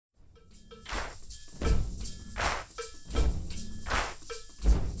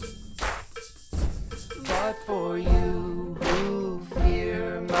for you who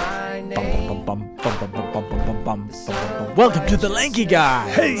fear my name. Welcome to the Lanky Guy.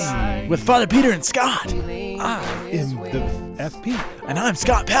 Hey! With Father Peter and Scott. I am the FP, And I'm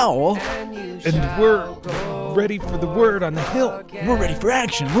Scott Powell. and we're ready for the word on the hill. We're ready for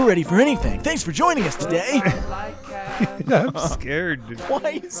action. We're ready for anything. Thanks for joining us today. I'm scared. Why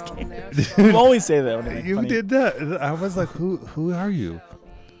are you scared? You always say that when it makes You funny. did that. I was like, who are you?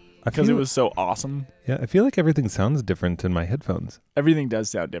 Because it was so awesome. Yeah, I feel like everything sounds different in my headphones. Everything does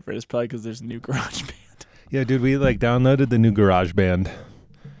sound different. It's probably because there's a new garage band. Yeah, dude, we downloaded the new GarageBand.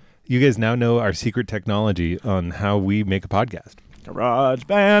 You guys now know our secret technology on how we make a podcast. Garage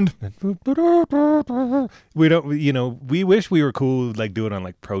band. We don't, we wish we were cool, like do it on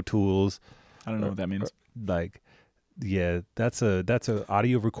like Pro Tools. I don't know what that means. Like, yeah, that's a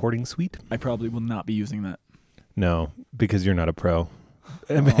audio recording suite. I probably will not be using that. No, because you're not a pro,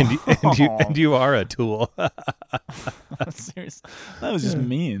 and you are a tool. Seriously. That was just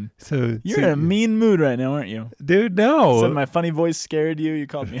mean. So You're in a mean mood right now, aren't you? dude. No. Said my funny voice scared you. You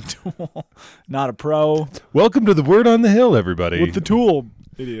called me a tool. Not a pro. Welcome to the Word on the Hill, everybody. With the tool,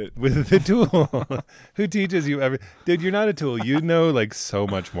 idiot. With the tool. Who teaches you every? Dude, you're not a tool. You know like so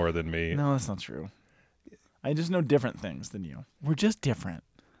much more than me. No, that's not true. I just know different things than you. We're just different.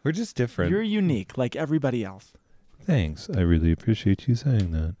 We're just different. You're unique, like everybody else. Thanks. I really appreciate you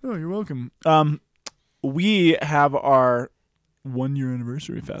saying that. Oh, you're welcome. We have our 1-year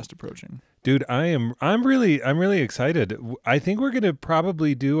anniversary fast approaching. Dude, I'm really excited. I think we're gonna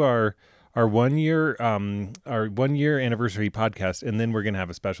probably do our 1 year anniversary podcast, and then we're gonna have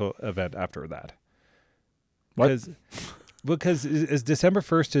a special event after that. What? Because is December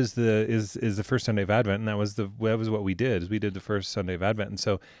 1st is the first Sunday of Advent, and that was what we did. Is we did the first Sunday of Advent, and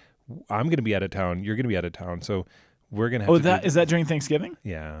so I'm gonna be out of town. You're gonna be out of town, so we're gonna have. Is that during Thanksgiving?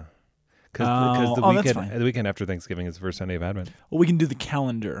 Yeah. Because that's fine. the weekend after Thanksgiving is the first Sunday of Advent. Well, we can do the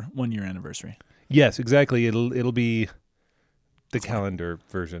calendar 1-year anniversary. Yes, exactly. It'll be the calendar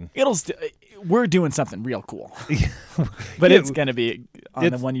version. We're doing something real cool, but it's gonna be on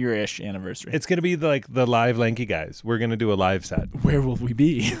the 1-year-ish anniversary. It's gonna be like the live Lanky Guys. We're gonna do a live set. Where will we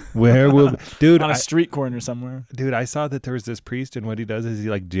be? Where will dude on a street corner somewhere? Dude, I saw that there was this priest, and what he does is he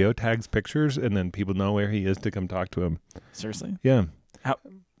like geotags pictures, and then people know where he is to come talk to him. Seriously? Yeah. How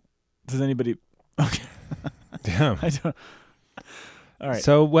does anybody? Okay. Yeah. I don't. All right.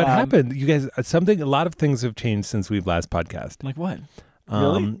 So what happened? You guys, a lot of things have changed since we've last podcast. Like what?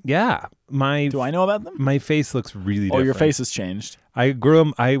 Really? Yeah. Do I know about them? My face looks really different. Oh, your face has changed. I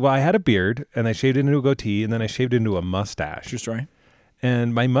grew I had a beard, and I shaved it into a goatee, and then I shaved it into a mustache. True story.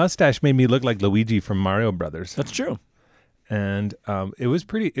 And my mustache made me look like Luigi from Mario Brothers. That's true. And it was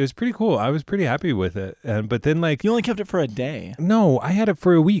pretty cool. I was pretty happy with it. But then like You only kept it for a day. no, I had it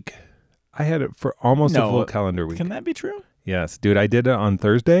for a week. I had it for almost a full calendar week. Can that be true? Yes, dude. I did it on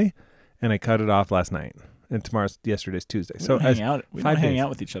Thursday, and I cut it off last night. And yesterday's Tuesday. We don't hang out. We don't hang out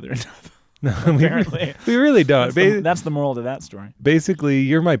with each other enough. No, apparently. we really don't. That's the moral to that story. Basically,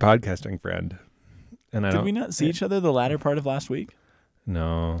 you're my podcasting friend. And Did we not see each other the latter part of last week?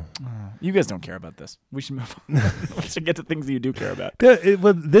 No. You guys don't care about this. We should move on. We should get to things that you do care about.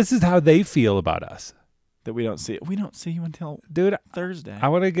 Well, this is how they feel about us. That we don't see. We don't see you until Thursday. I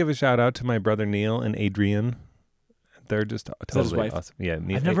want to give a shout out to my brother Neil and Adrian. They're just totally his wife? awesome. Yeah,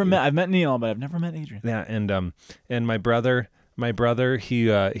 Neil, I've met Neil, but I've never met Adrian. Yeah, and my brother,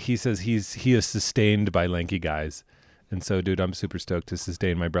 he says he is sustained by Lanky Guys. And so, dude, I'm super stoked to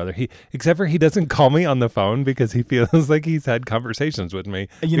sustain my brother. Except for he doesn't call me on the phone because he feels like he's had conversations with me.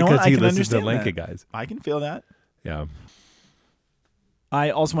 You know because what? I he can listens to understand Lanky that. Guys. I can feel that. Yeah. I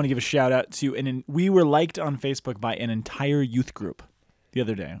also want to give a shout out to we were liked on Facebook by an entire youth group the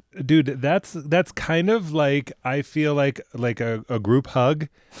other day. Dude, that's kind of like, I feel like a group hug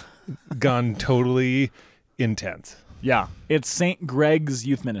gone totally intense. Yeah. It's St. Greg's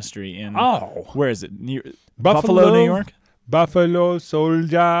Youth Ministry in where is it? Buffalo, New York? Buffalo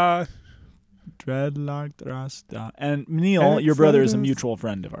Soldier. Dreadlocked Rasta. And Neil, your brother, is a mutual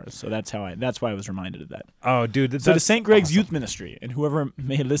friend of ours, so that's why I was reminded of that. Oh, dude. So to St. Greg's Youth Ministry, and whoever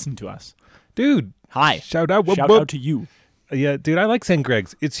may listen to us. Dude. Hi. Shout out to you. Yeah, dude, I like St.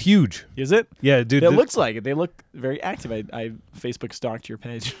 Greg's. It's huge. Is it? Yeah, dude. It looks like it. They look very active. I Facebook stalked your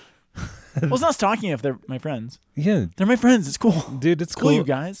page. Well, it's not stalking if they're my friends. Yeah. They're my friends. It's cool. Dude, it's cool, you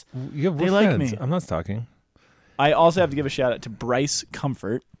guys. Yeah, they like me. I'm not stalking. I also have to give a shout out to Bryce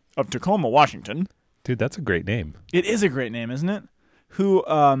Comfort of Tacoma, Washington. Dude, that's a great name. It is a great name, isn't it? Who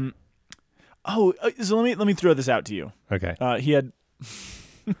so let me throw this out to you. Okay. He had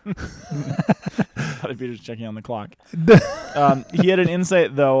thought Peter was checking on the clock. He had an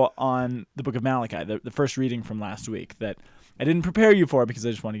insight, though, on the book of Malachi, the first reading from last week, that I didn't prepare you for because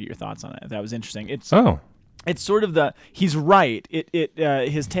I just wanted to get your thoughts on it. That was interesting. It's sort of he's right.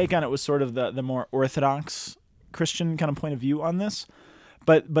 His take on it was sort of the more orthodox Christian kind of point of view on this.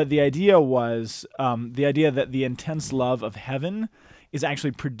 But the idea was the idea that the intense love of heaven is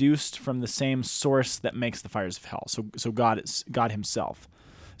actually produced from the same source that makes the fires of hell. So God himself.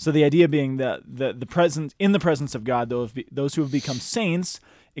 So the idea being that the presence in the presence of God, those who have become saints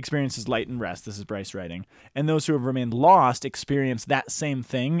experiences light and rest. This is Bryce writing. And those who have remained lost experience that same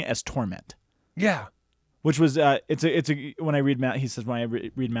thing as torment. Yeah. Which was when I read he says when I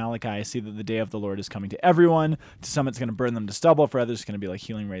read Malachi, I see that the day of the Lord is coming to everyone. To some, it's going to burn them to stubble. For others, it's going to be like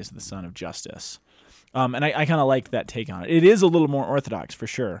healing rays of the Son of Justice. And I kind of liked that take on it. It is a little more orthodox for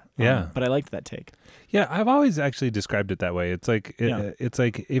sure. Yeah, but I liked that take. Yeah, I've always actually described it that way. It's like it's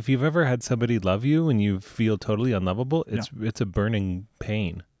like if you've ever had somebody love you and you feel totally unlovable, it's a burning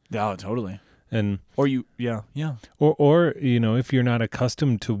pain. Oh, totally. And or if if you're not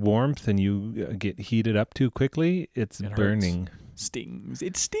accustomed to warmth and you get heated up too quickly, it burning. Stings.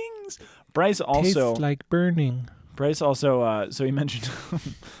 It stings. Bryce also tastes like burning. Bryce also, so he mentioned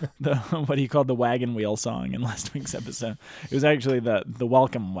what he called the wagon wheel song in last week's episode. It was actually the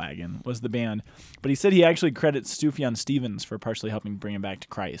Welcome Wagon was the band, but he said he actually credits Sufjan Stevens for partially helping bring him back to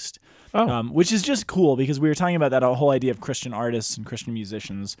Christ, which is just cool because we were talking about that whole idea of Christian artists and Christian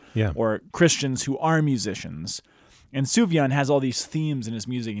musicians, or Christians who are musicians. And Sufjan has all these themes in his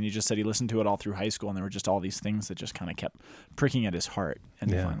music, and he just said he listened to it all through high school, and there were just all these things that just kind of kept pricking at his heart, and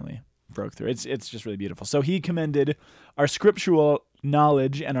finally broke through. It's just really beautiful. So he commended our scriptural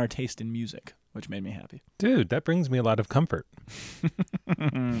knowledge and our taste in music, which made me happy. Dude, that brings me a lot of comfort.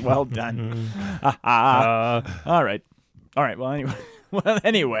 Well done. All right. Well,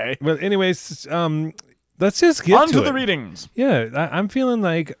 anyways, let's just get on to to it. the readings. Yeah, I'm feeling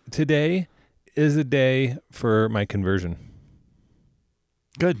like today is a day for my conversion.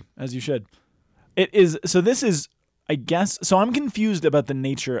 Good, as you should. It is. So this is, I guess. So I'm confused about the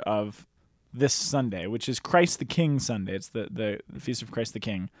nature of this Sunday, which is Christ the King Sunday. It's the Feast of Christ the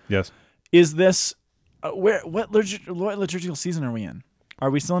King. Yes. Is this what liturgical season are we in? Are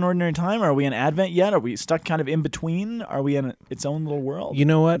we still in ordinary time? Are we in Advent yet? Are we stuck kind of in between? Are we in its own little world? You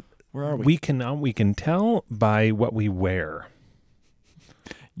know what? Where are we? We can tell by what we wear.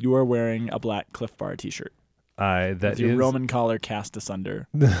 You are wearing a black Cliff Bar t-shirt. That your is Roman collar cast asunder.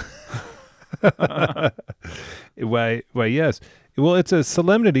 Why, yes. Well, it's a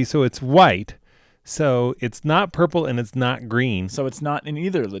solemnity, so it's white. So it's not purple and it's not green. So it's not in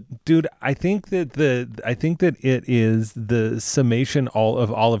either. Dude, I think that it is the summation all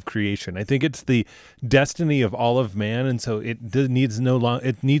of creation. I think it's the destiny of all of man, and so it needs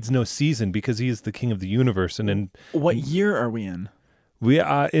no season because he is the king of the universe. And what year are we in? We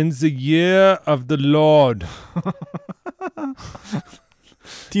are in the year of the Lord.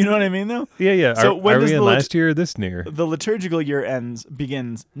 Do you know what I mean, though? Yeah. So are we in last year or this year? The liturgical year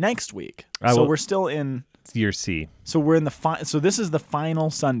begins next week. So we're still in year C. So we're in so this is the final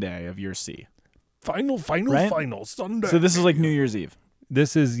Sunday of year C. Final Sunday. So this is like New Year's Eve.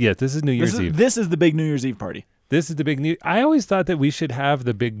 This is New Year's Eve. This is the big New Year's Eve party. This is the big I always thought that we should have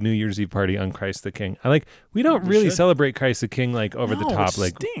the big New Year's Eve party on Christ the King. We don't really celebrate Christ the King over the top,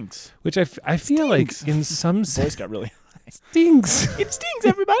 it stinks. Which I feel like in some sense voice got really stinks. It stings,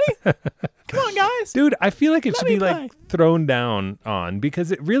 everybody. Come on, guys. Dude, I feel like it should be thrown down on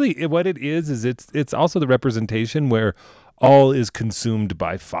because what it is it's also the representation where all is consumed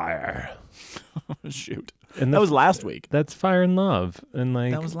by fire. Shoot. And that was last week. That's fire and love. And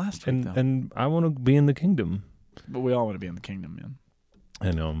that was last week, though. And I want to be in the kingdom. But we all want to be in the kingdom, man.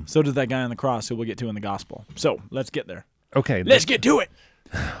 I know. So does that guy on the cross who we'll get to in the gospel. So let's get there. Okay. Let's get to it.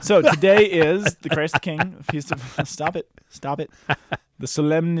 So today is the Christ the King feast of Stop it. The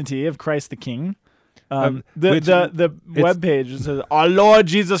solemnity of Christ the King. The webpage says, "Our Lord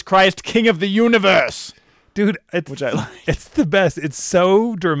Jesus Christ, King of the universe." Dude, which I like. It's the best. It's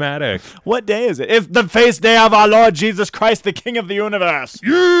so dramatic. What day is it? It's the feast day of our Lord Jesus Christ, the King of the universe.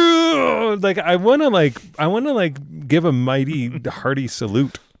 Yeah! I want to give a mighty hearty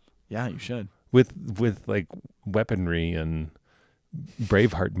salute. Yeah, you should. With weaponry and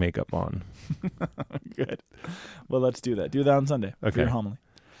Braveheart makeup on. Good. Well, let's do that. Do that on Sunday. Okay. For your homily.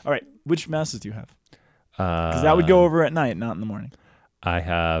 All right. Which masses do you have? Because that would go over at night, not in the morning. I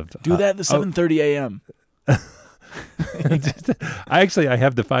have. Do that at the 7:30 a.m. I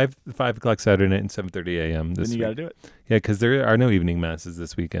have the 5 o'clock Saturday night and 7:30 a.m. this week. Then you got to do it. Yeah, because there are no evening masses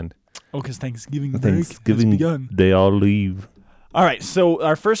this weekend. Oh, because Thanksgiving has begun. They all leave. All right, so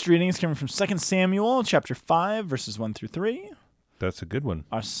our first reading is coming from 2 Samuel chapter 5, verses 1 through 3. That's a good one.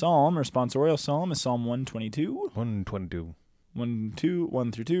 Our psalm, responsorial psalm, is Psalm 122. 122.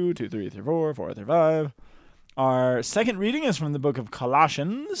 1 through 2, 2, 3 through 4, 4 through 5. Our second reading is from the book of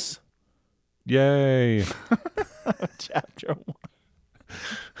Colossians. Yay. Chapter 1.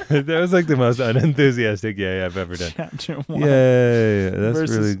 That was like the most unenthusiastic yay I've ever done. Chapter 1. Yay. That's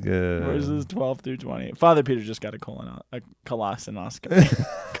verses, really good. Verses 12 through 20. Father Peter just got a colonoscopy.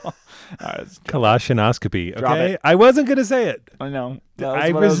 Colonoscopy. Drop Okay. it. I wasn't going to say it. I know. I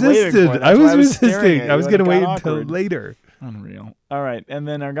resisted. I was resisting. I was going to wait until later. Unreal. All right. And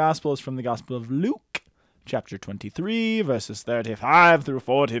then our gospel is from the Gospel of Luke, chapter 23, verses 35 through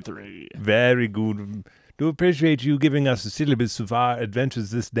 43. Very good. Do appreciate you giving us a syllabus of our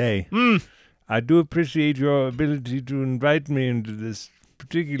adventures this day. I do appreciate your ability to invite me into this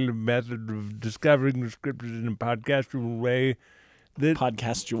particular method of discovering the scriptures in a podcastual way.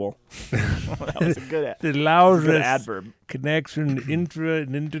 Podcastual. That was a good that allows us adverb. connection, intra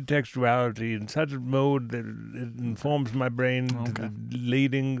and intertextuality in such a mode that it informs my brain to the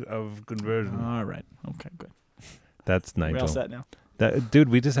leading of conversion. All right. Okay, good. That's Nigel. We're all set now. Dude,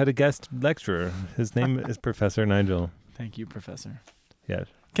 we just had a guest lecturer. His name is Professor Nigel. Thank you, Professor. Yes.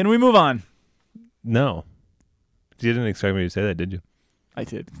 Can we move on? No. You didn't expect me to say that, did you? I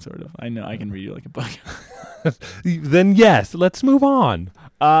did, sort of. I know I can read you like a book. Then yes, let's move on.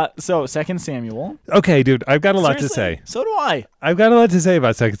 So 2 Samuel. Okay, dude, I've got a lot to say. So do I. I've got a lot to say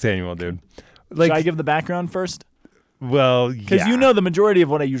about 2 Samuel, dude. Should I give the background first? Well, because you know the majority of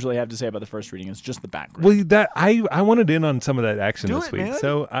what I usually have to say about the first reading is just the background. Well, that I wanted in on some of that action Do this it, week. man.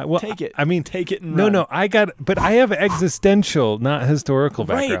 So take it. I mean, take it and run. No, but I have existential, not historical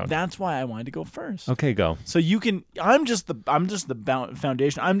background. Right, that's why I wanted to go first. Okay, go. So you can. I'm just the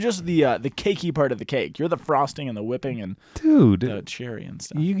foundation. I'm just the cakey part of the cake. You're the frosting and the whipping and the cherry and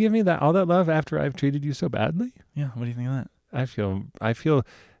stuff. You give me all that love after I've treated you so badly? Yeah. What do you think of that? I feel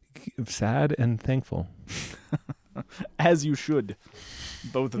sad and thankful. As you should.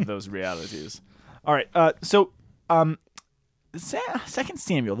 Both of those realities. All right. So, 2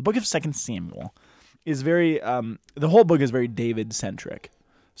 Samuel, the book of 2 Samuel, is very. The whole book is very David centric.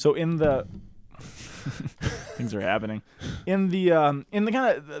 So in the things are happening in the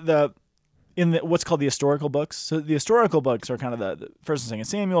kind of the what's called the historical books. So the historical books are kind of the 1st and 2nd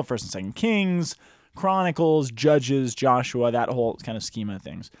Samuel, 1st and 2nd Kings, Chronicles, Judges, Joshua, that whole kind of schema of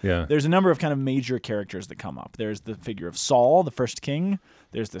things. Yeah. There's a number of kind of major characters that come up. There's the figure of Saul, the first king.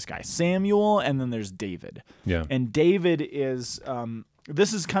 There's this guy Samuel, and then there's David. Yeah. And David is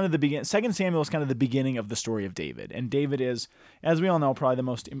this is kind of the beginning. 2 Samuel is kind of the beginning of the story of David. And David is, as we all know, probably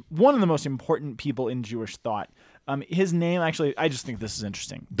one of the most important people in Jewish thought. His name, actually, I just think this is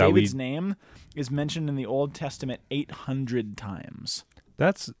interesting. David's name is mentioned in the Old Testament 800 times.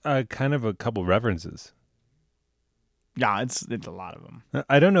 That's kind of a couple references. Yeah, it's a lot of them.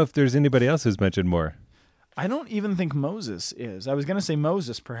 I don't know if there's anybody else who's mentioned more. I don't even think Moses is. I was going to say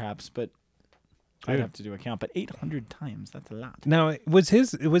Moses, perhaps, but I'd have to do a count. But 800 times, that's a lot. Now, was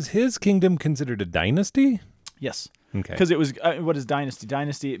his kingdom considered a dynasty? Yes. Okay. Because it was, what is dynasty?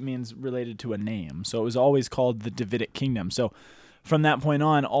 Dynasty, it means related to a name. So it was always called the Davidic kingdom. So from that point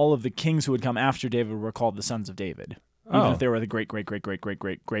on, all of the kings who would come after David were called the sons of David. Even if they were the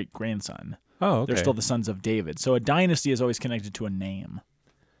great-great-great-great-great-great-grandson. Oh, okay. They're still the sons of David. So a dynasty is always connected to a name.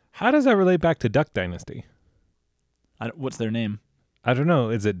 How does that relate back to Duck Dynasty? What's their name? I don't know.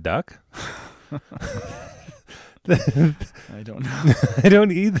 Is it Duck? I don't know. I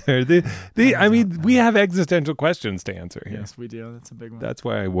don't either. I mean, we have existential questions to answer here. Yes, we do. That's a big one. That's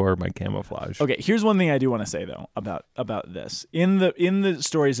why I wore my camouflage. Okay, here's one thing I do want to say though about this. In the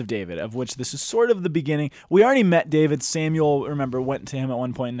stories of David, of which this is sort of the beginning. We already met David. Samuel, remember, went to him at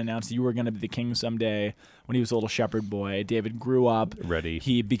one point and announced you were going to be the king someday. When he was a little shepherd boy, David grew up. Ready.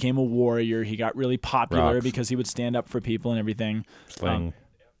 He became a warrior. He got really popular Rocks. because he would stand up for people and everything. Sling.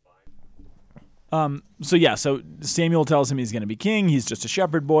 So Samuel tells him he's going to be king. He's just a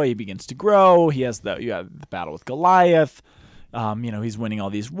shepherd boy. He begins to grow. He has the battle with Goliath. He's winning all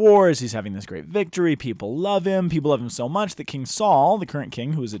these wars. He's having this great victory. People love him. People love him so much that King Saul, the current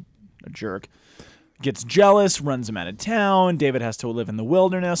king, who is a jerk, gets jealous, runs him out of town. David has to live in the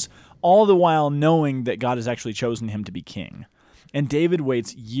wilderness, all the while knowing that God has actually chosen him to be king. And David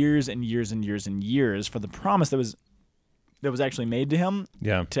waits years and years and years and years for the promise that was actually made to him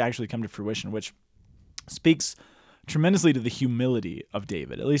to actually come to fruition, which speaks tremendously to the humility of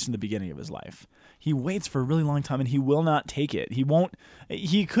David, at least in the beginning of his life. He waits for a really long time, and he will not take it.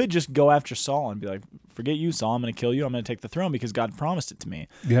 He could just go after Saul and be like, forget you, Saul, I'm going to kill you. I'm going to take the throne because God promised it to me.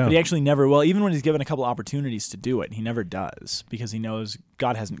 Yeah. But he actually never will. Even when he's given a couple opportunities to do it, he never does because he knows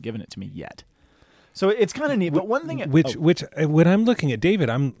God hasn't given it to me yet. So it's kind of neat. But one thing... Which when I'm looking at David,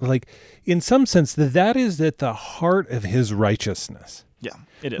 I'm like, in some sense, that is at the heart of his righteousness. Yeah,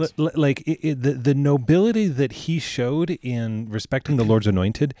 it is. The nobility that he showed in respecting the Lord's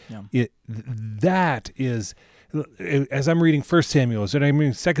anointed, that is, as I'm reading 1 Samuel, as I'm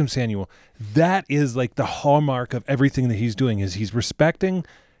reading 2 Samuel, that is like the hallmark of everything that he's doing, is he's respecting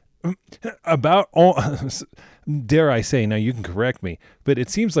about all, dare I say, now you can correct me, but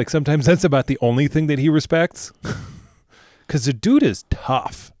it seems like sometimes that's about the only thing that he respects. Because the dude is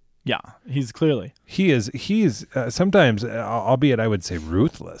tough. Yeah, he's clearly. He is sometimes, albeit I would say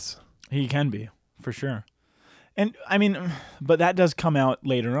ruthless. He can be, for sure. And, I mean, but that does come out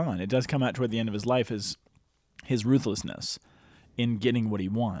later on. It does come out toward the end of his life, his ruthlessness in getting what he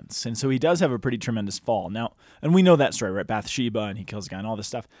wants. And so he does have a pretty tremendous fall. Now, and we know that story, right? Bathsheba, and he kills a guy and all this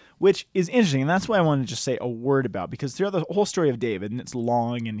stuff, which is interesting. And that's why I wanted to just say a word about, because throughout the whole story of David, and it's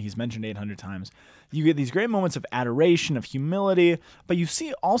long, and he's mentioned 800 times, you get these great moments of adoration, of humility, but you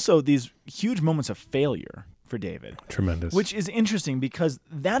see also these huge moments of failure for David. Tremendous. Which is interesting because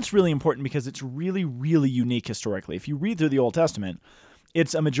that's really important because it's really, really unique historically. If you read through the Old Testament,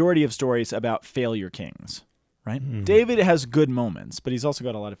 it's a majority of stories about failure kings, right? Mm-hmm. David has good moments, but he's also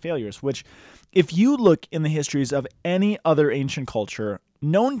got a lot of failures, which if you look in the histories of any other ancient culture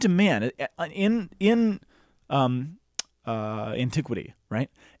known to man in antiquity, right?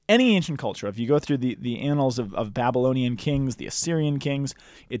 Any ancient culture, if you go through the annals of Babylonian kings, the Assyrian kings,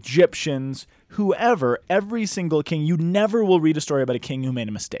 Egyptians, whoever, every single king, you never will read a story about a king who made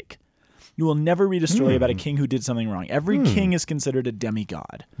a mistake. You will never read a story about a king who did something wrong. Every king is considered a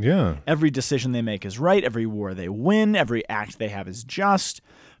demigod. Yeah. Every decision they make is right. Every war they win. Every act they have is just,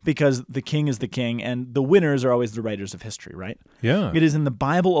 because the king is the king, and the winners are always the writers of history, right? Yeah. It is in the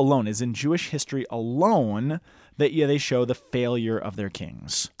Bible alone, it is in Jewish history alone, that they show the failure of their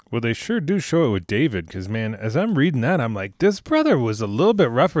kings. Well, they sure do show it with David, because, man, as I'm reading that, I'm like, this brother was a little bit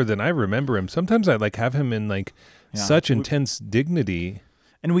rougher than I remember him. Sometimes I have him in such intense dignity.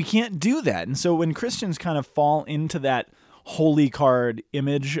 And we can't do that. And so when Christians kind of fall into that holy card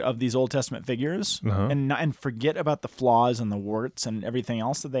image of these Old Testament figures and forget about the flaws and the warts and everything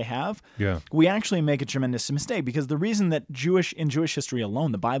else that they have, we actually make a tremendous mistake, because the reason that in Jewish history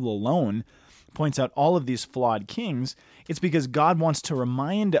alone, the Bible alone, points out all of these flawed kings, it's because God wants to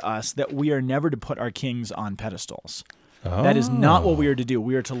remind us that we are never to put our kings on pedestals. Oh. That is not what we are to do.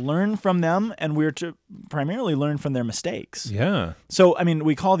 We are to learn from them, and we are to primarily learn from their mistakes. Yeah. So, I mean,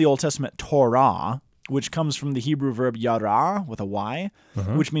 we call the Old Testament Torah, which comes from the Hebrew verb yarah with a Y,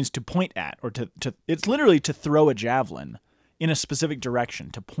 which means to point at, or to it's literally to throw a javelin in a specific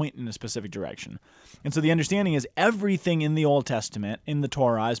direction, to point in a specific direction. And so the understanding is everything in the Old Testament, in the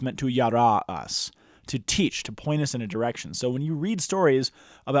Torah, is meant to yara us, to teach, to point us in a direction. So when you read stories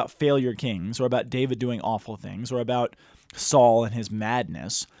about failure kings, or about David doing awful things, or about Saul and his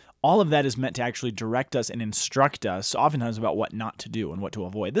madness, all of that is meant to actually direct us and instruct us, oftentimes about what not to do and what to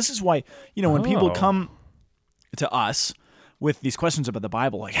avoid. This is why, when people come to us with these questions about the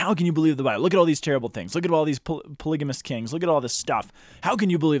Bible, like, how can you believe the Bible? Look at all these terrible things. Look at all these polygamous kings. Look at all this stuff. How can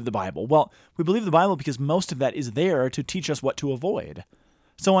you believe the Bible? Well, we believe the Bible because most of that is there to teach us what to avoid.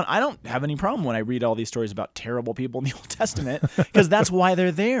 So I don't have any problem when I read all these stories about terrible people in the Old Testament, because that's why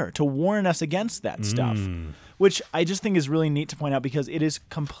they're there, to warn us against that stuff, which I just think is really neat to point out, because it is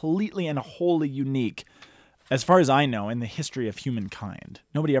completely and wholly unique, as far as I know, in the history of humankind.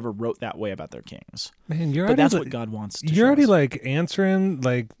 Nobody ever wrote that way about their kings. Man, but that's what God wants to show us. You're already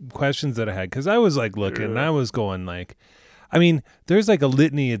answering questions that I had, because I was looking and I was going there's a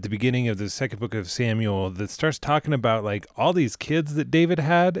litany at the beginning of the second book of Samuel that starts talking about all these kids that David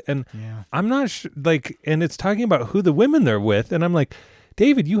had, and I'm not sure, and it's talking about who the women they're with, and I'm like,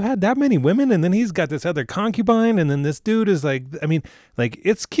 David, you had that many women, and then he's got this other concubine, and then this dude is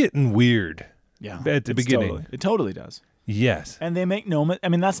it's getting weird. Yeah, at the beginning. It totally does. Yes. And they make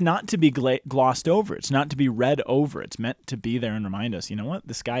that's not to be glossed over. It's not to be read over. It's meant to be there and remind us, you know what?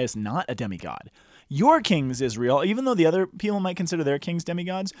 This guy is not a demigod. Your kings, Israel, even though the other people might consider their kings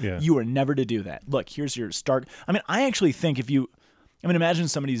demigods, you are never to do that. Look, here's your stark... I actually think imagine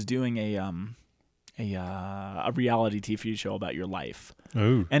somebody's doing a reality TV show about your life.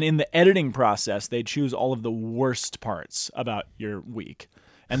 Ooh. And in the editing process, they choose all of the worst parts about your week,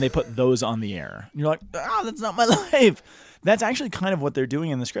 and they put those on the air. And you're like, that's not my life. That's actually kind of what they're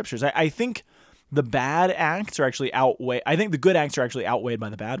doing in the scriptures. I think the bad acts are actually outweighed. I think the good acts are actually outweighed by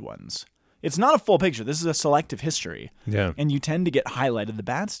the bad ones. It's not a full picture. This is a selective history. Yeah. And you tend to get highlighted the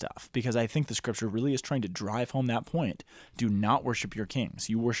bad stuff because I think the scripture really is trying to drive home that point. Do not worship your kings.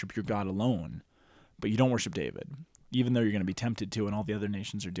 You worship your God alone, but you don't worship David, even though you're going to be tempted to and all the other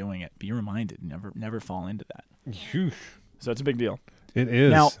nations are doing it. Be reminded, never fall into that. So it's a big deal. It is.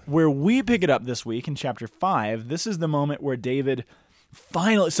 Now, where we pick it up this week in chapter 5, this is the moment where David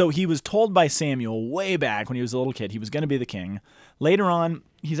finally, so he was told by Samuel way back when he was a little kid he was going to be the king. Later on,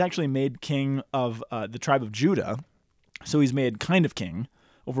 he's actually made king of the tribe of Judah. So he's made kind of king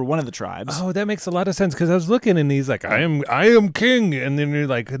over one of the tribes. Oh, that makes a lot of sense because I was looking and he's like, I am king, and then you're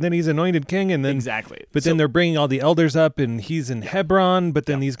like, and then he's anointed king, and then exactly. But then they're bringing all the elders up, and he's in Hebron, but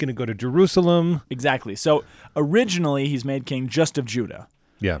then he's going to go to Jerusalem. Exactly. So originally he's made king just of Judah.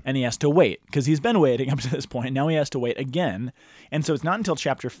 Yeah. And he has to wait because he's been waiting up to this point. Now he has to wait again. And so it's not until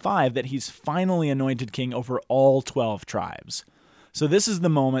chapter 5 that he's finally anointed king over all 12 tribes. So this is the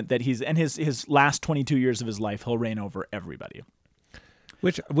moment that his last 22 years of his life, he'll reign over everybody.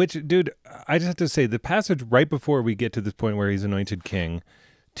 Which, dude, I just have to say, the passage right before we get to this point where he's anointed king,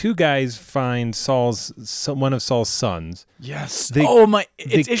 two guys find one of Saul's sons. Yes.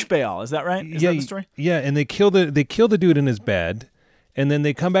 It's Ishbaal. Is that right? Is that the story? Yeah, and they kill the dude in his bed. And then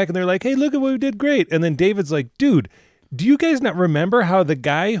they come back and they're like, hey, look at what we did, great. And then David's like, dude, do you guys not remember how the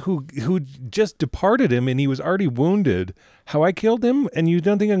guy who just departed him and he was already wounded, how I killed him? And you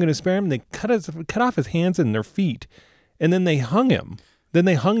don't think I'm going to spare him? And they cut off his hands and their feet. And then they hung him. Then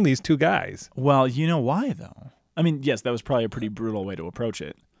they hung these two guys. Well, you know why, though? I mean, yes, that was probably a pretty brutal way to approach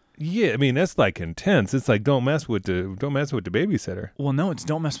it. Yeah, I mean, that's like intense. It's like don't mess with the babysitter. Well, no, it's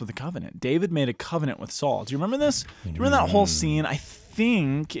don't mess with the covenant. David made a covenant with Saul. Do you remember this? Do you remember that whole scene? I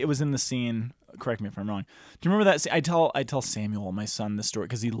think it was in the scene. Correct me if I'm wrong. Do you remember that scene? I tell Samuel, my son, this story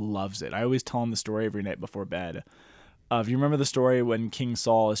because he loves it. I always tell him the story every night before bed. Do you remember the story when King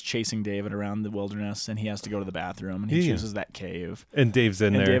Saul is chasing David around the wilderness and he has to go to the bathroom and he chooses that cave? And Dave's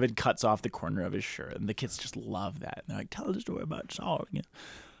in there. And David cuts off the corner of his shirt. And the kids just love that. And they're like, tell the story about Saul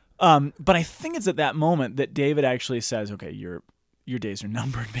again. But I think it's at that moment that David actually says, okay, your days are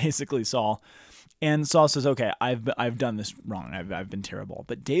numbered, basically, Saul. And Saul says, okay, I've done this wrong. I've been terrible.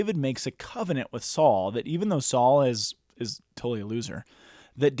 But David makes a covenant with Saul that even though Saul is totally a loser,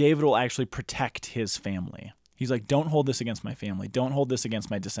 that David will actually protect his family. He's like, don't hold this against my family. Don't hold this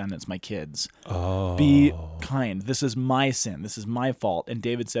against my descendants, my kids. Oh. Be kind. This is my sin. This is my fault. And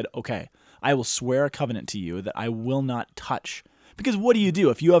David said, okay, I will swear a covenant to you that I will not touch. Because what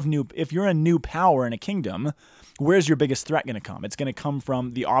do? If you're a new power in a kingdom, where's your biggest threat going to come? It's going to come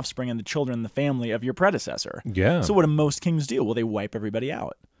from the offspring and the children and the family of your predecessor. Yeah. So what do most kings do? Well, they wipe everybody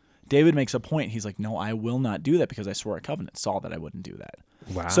out. David makes a point. He's like, no, I will not do that because I swore a covenant. Saul that I wouldn't do that.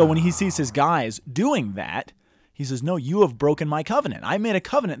 Wow. So when he sees his guys doing that, he says, no, you have broken my covenant. I made a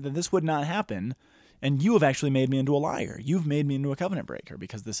covenant that this would not happen, and you have actually made me into a liar. You've made me into a covenant breaker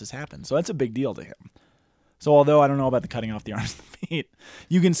because this has happened. So that's a big deal to him. So although I don't know about the cutting off the arms and the feet,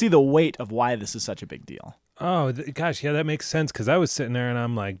 you can see the weight of why this is such a big deal. Oh, gosh, yeah, that makes sense because I was sitting there and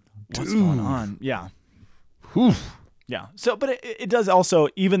I'm like, what's going on? Yeah. Whew. Yeah. So, but it does also,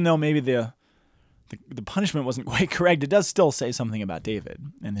 even though maybe the punishment wasn't quite correct, it does still say something about David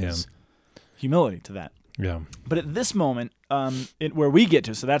and his humility to that. Yeah. But at this moment, where we get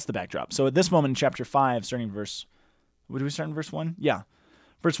to, so that's the backdrop. So at this moment in chapter 5, starting in verse, did we start in verse 1? Yeah.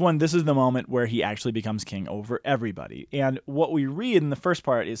 Verse 1, this is the moment where he actually becomes king over everybody. And what we read in the first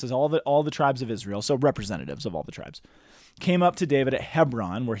part is all the tribes of Israel, so representatives of all the tribes, came up to David at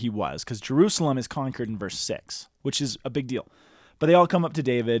Hebron where he was, because Jerusalem is conquered in verse 6, which is a big deal. But they all come up to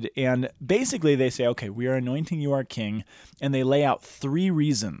David, and basically they say, okay, we are anointing you our king, and they lay out 3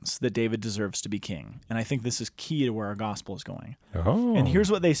 reasons that David deserves to be king. And I think this is key to where our gospel is going. Oh. And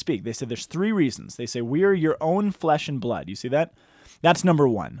here's what they speak. They say there's 3 reasons. They say, we are your own flesh and blood. You see that? That's number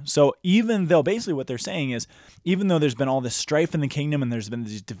 1. So even though, basically what they're saying is, even though there's been all this strife in the kingdom and there's been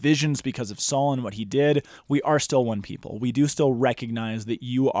these divisions because of Saul and what he did, we are still one people. We do still recognize that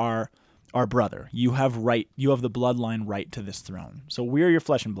you are our brother. You have the bloodline right to this throne. So we are your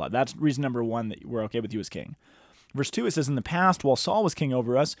flesh and blood. That's reason number 1 that we're okay with you as king. Verse 2, it says, in the past, while Saul was king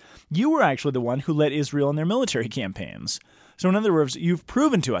over us, you were actually the one who led Israel in their military campaigns. So in other words, you've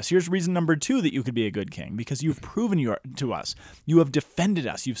proven to us. Here's reason number 2 that you could be a good king, because you've proven to us. You have defended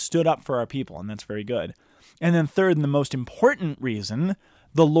us. You've stood up for our people, and that's very good. And then third, and the most important reason,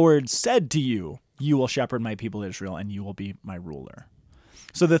 the Lord said to you, you will shepherd my people Israel, and you will be my ruler.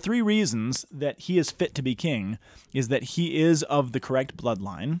 So the 3 reasons that he is fit to be king is that he is of the correct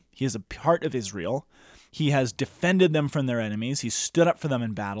bloodline, he is a part of Israel, He has defended them from their enemies. He's stood up for them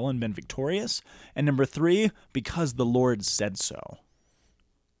in battle and been victorious. And number 3, because the Lord said so.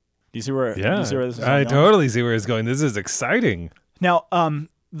 Do you see where? Yeah, do you see where this is I going? totally see where it's going. This is exciting. Now,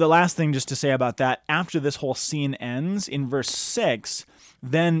 the last thing just to say about that, after this whole scene ends, in verse 6,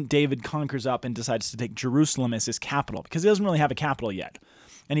 then David conquers up and decides to take Jerusalem as his capital, because he doesn't really have a capital yet.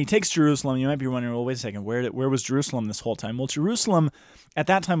 And he takes Jerusalem. You might be wondering, well, wait a second, where was Jerusalem this whole time? Well, Jerusalem at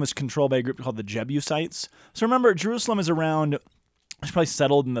that time was controlled by a group called the Jebusites. So remember, Jerusalem is around, it's probably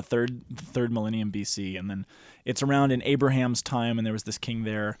settled in the third millennium BC, and then it's around in Abraham's time, and there was this king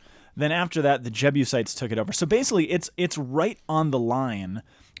there. Then after that, the Jebusites took it over. So basically, it's right on the line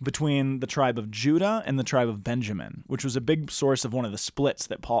between the tribe of Judah and the tribe of Benjamin, which was a big source of one of the splits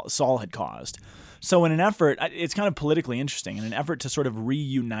that Saul had caused. So in an effort, it's kind of politically interesting, in an effort to sort of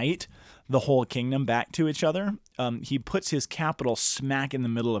reunite the whole kingdom back to each other, he puts his capital smack in the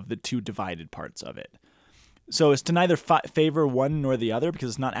middle of the two divided parts of it. So it's to neither favor one nor the other, because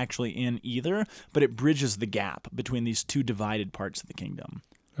it's not actually in either, but it bridges the gap between these two divided parts of the kingdom.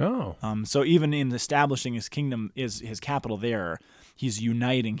 Oh. So even in establishing his kingdom, his capital there, he's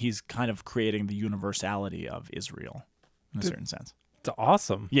uniting, he's kind of creating the universality of Israel in a certain sense. It's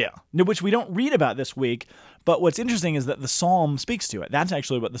awesome. Yeah, which we don't read about this week, but what's interesting is that the psalm speaks to it. That's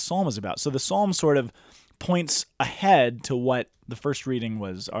actually what the psalm is about. So the psalm sort of points ahead to what the first reading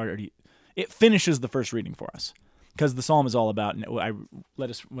was already. It finishes the first reading for us, because the psalm is all about, what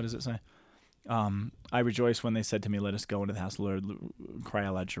does it say? I rejoice when they said to me, let us go into the house of the Lord, cry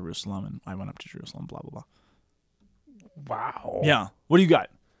aloud Jerusalem, and I went up to Jerusalem, blah, blah, blah. Wow. Yeah. What do you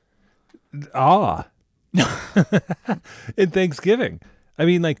got? In Thanksgiving. I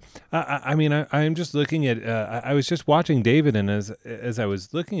mean, like, I'm just looking at, I was just watching David, and as I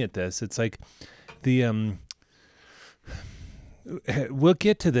was looking at this, it's like we'll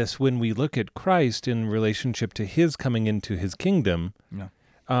get to this when we look at Christ in relationship to his coming into his kingdom. Yeah.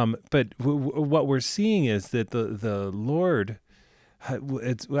 But what we're seeing is that the Lord,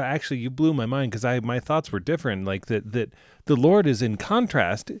 actually, you blew my mind, because my thoughts were different. Like that the Lord is in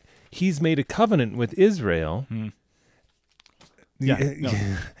contrast. He's made a covenant with Israel. Yeah, no.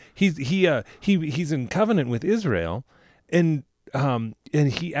 He's in covenant with Israel, and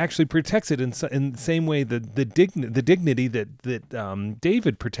he actually protects it in the same way the dignity that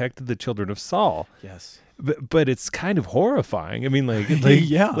David protected the children of Saul. Yes. But it's kind of horrifying. I mean,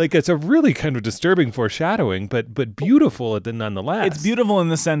 yeah. Like it's a really kind of disturbing foreshadowing, but beautiful nonetheless. It's beautiful in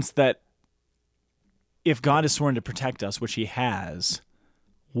the sense that if God is sworn to protect us, which he has,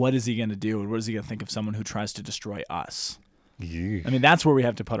 what is he going to do? And what is he going to think of someone who tries to destroy us? Yeah. I mean, that's where we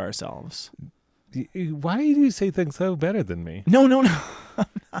have to put ourselves. Why do you say things so better than me? No.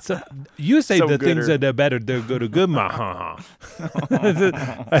 So you say So the gooder. things that are better, they're good. I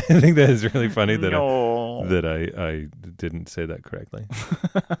think that is really funny that I didn't say that correctly.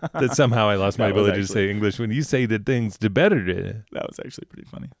 That somehow I lost my That was ability to say English when you say the things the better. That was actually pretty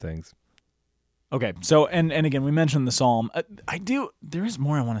funny. Thanks. Okay, so and again, we mentioned the psalm. There is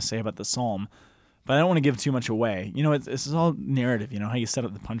more I want to say about the psalm, but I don't want to give too much away. You know, this is all narrative. You know how you set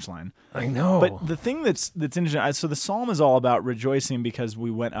up the punchline. I know. But the thing that's interesting, so the psalm is all about rejoicing because we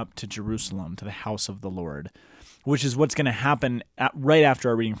went up to Jerusalem, to the house of the Lord, which is what's going to happen right after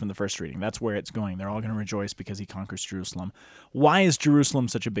our reading from the first reading. That's where it's going. They're all going to rejoice because he conquers Jerusalem. Why is Jerusalem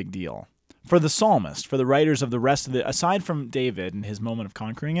such a big deal? For the psalmist, for the writers of the rest of aside from David and his moment of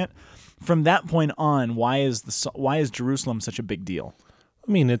conquering it, from that point on, why is Jerusalem such a big deal?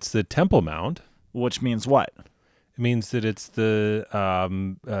 I mean, it's the Temple Mount. Which means what? It means that it's the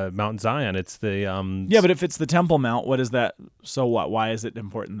Mount Zion. It's the Yeah, but if it's the Temple Mount, what is that? So what? Why is it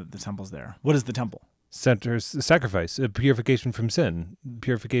important that the temple's there? What is the temple? Sacrifice, purification from sin,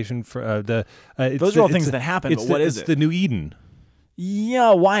 purification for those are all things that happen. But what is it? It's the New Eden.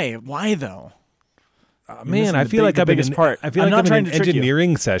 Yeah, why? Why though? Man, I feel like I'm in an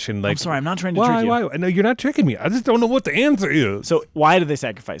engineering session. Like, I'm sorry, I'm not trying to trick you. Why? No, you're not tricking me. I just don't know what the answer is. So why do they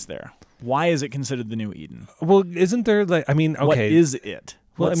sacrifice there? Why is it considered the New Eden? Well, isn't there like? I mean, okay. What is it?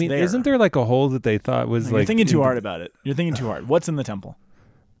 Well, What's I mean, there? isn't there like a hole that they thought was You're like? You're thinking too hard about it. You're thinking too hard. What's in the temple?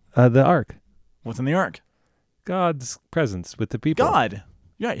 The ark. What's in the ark? God's presence with the people. God.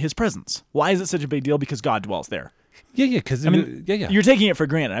 Yeah, his presence. Why is it such a big deal? Because God dwells there. Yeah, because you're taking it for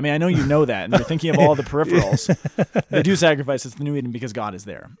granted. I mean, I know you know that, and you're thinking of all the peripherals. They do sacrifice. It's the New Eden because God is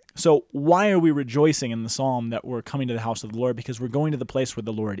there. So why are we rejoicing in the psalm that we're coming to the house of the Lord? Because we're going to the place where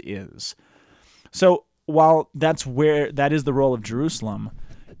the Lord is. So while that is the role of Jerusalem,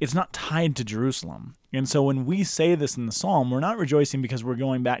 it's not tied to Jerusalem. And so when we say this in the psalm, we're not rejoicing because we're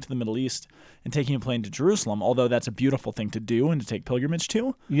going back to the Middle East and taking a plane to Jerusalem, although that's a beautiful thing to do and to take pilgrimage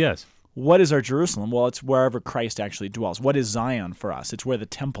to. Yes. what is our Jerusalem? Well, it's wherever Christ actually dwells. What is Zion for us? It's where the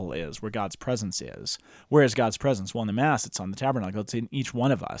temple is, where God's presence is. Where is God's presence? Well, in the Mass, it's on the tabernacle. It's in each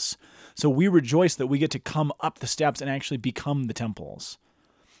one of us. So we rejoice that we get to come up the steps and actually become the temples.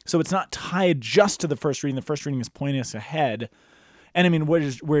 So it's not tied just to the first reading. The first reading is pointing us ahead. And I mean, where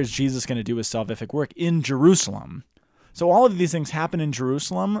is Jesus going to do his salvific work? In Jerusalem. So all of these things happen in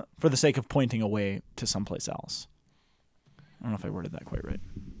Jerusalem for the sake of pointing away to someplace else. I don't know if I worded that quite right.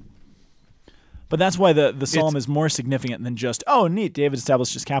 But that's why the psalm is more significant than just, oh, neat, David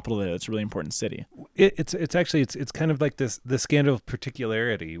established his capital there. It's a really important city. It's actually kind of like the scandal of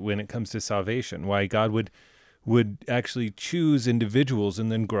particularity when it comes to salvation. Why God would actually choose individuals and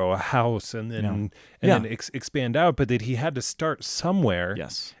then grow a house and then then expand out, but that he had to start somewhere.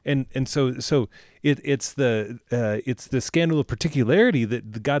 Yes. And so it's the scandal of particularity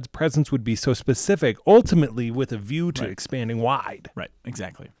that God's presence would be so specific, ultimately with a view to expanding wide. Right.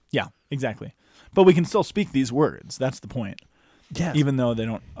 Exactly. Yeah. Exactly. But we can still speak these words. That's the point. Yes. Even though they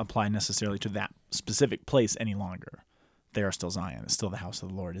don't apply necessarily to that specific place any longer. They are still Zion. It's still the house of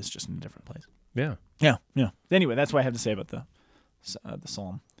the Lord. It's just in a different place. Yeah. Yeah. Yeah. Anyway, that's what I have to say about the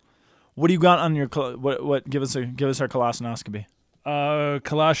psalm. What do you got on your what give us our colonoscopy?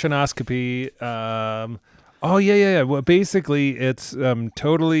 Colonoscopy. Yeah. Well, basically, it's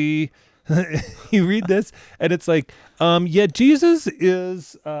totally. You read this, and it's like, Jesus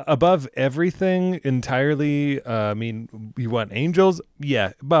is above everything entirely. I mean, you want angels?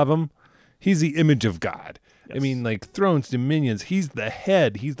 Yeah, above them. He's the image of God. Yes. I mean, like thrones, dominions. He's the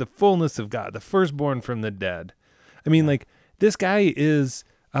head. He's the fullness of God, the firstborn from the dead. I mean, like this guy is.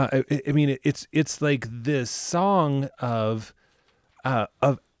 I mean, it's like this song of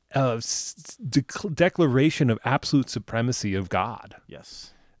declaration of absolute supremacy of God.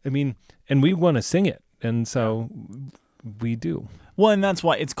 Yes. I mean, and we want to sing it, and so we do. Well, and that's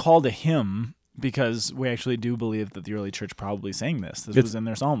why it's called a hymn, because we actually do believe that the early church probably sang this. This was in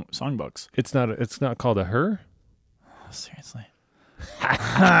their songbooks. It's not called a her? Oh, seriously.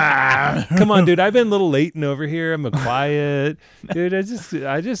 Come on, dude. I've been a little late and over here. I'm quiet. Dude, I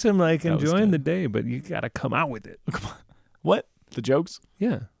just am like enjoying the day, but you got to come out with it. What? The jokes?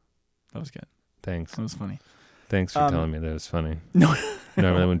 Yeah. That was good. Thanks. That was funny. Thanks for telling me that it was funny. No.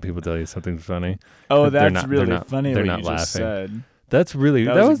 Normally when people tell you something's funny. Oh, that's really funny they're what not you laughing. just said. That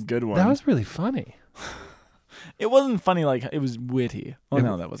was a good one. That was really funny. It wasn't funny like it was witty. Oh,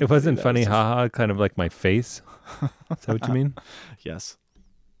 no, that wasn't. It wasn't funny, haha, kind of like my face. Is that what you mean? Yes.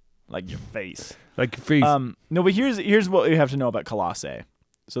 Like your face. Like your face. No, but here's what you have to know about Colossae.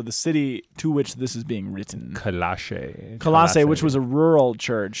 So the city to which this is being written. Colossae, which was a rural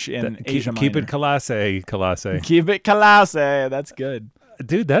church in Asia Minor. Keep it Colossae. Keep it Colossae. That's good.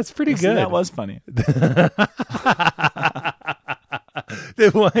 Dude, that's pretty good. That was funny.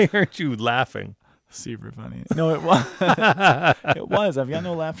 Then why aren't you laughing? Super funny. No, it was. It was. I've got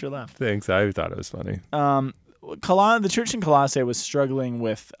no laughter left. Thanks. I thought it was funny. The church in Colossae was struggling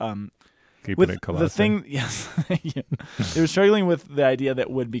with Keeping it Colossae. The thing, yes, they were struggling with the idea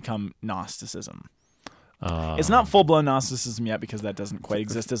that would become Gnosticism. It's not full-blown Gnosticism yet because that doesn't quite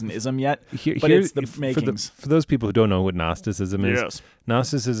exist as an ism yet, but it's the makings. For those people who don't know what Gnosticism is,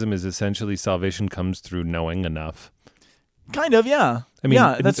 Gnosticism is essentially salvation comes through knowing enough. Kind of, yeah. I mean,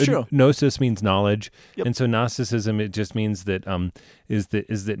 yeah, that's true. Gnosis means knowledge, and so Gnosticism it just means that is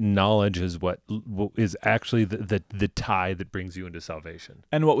that knowledge is what is actually the tie that brings you into salvation.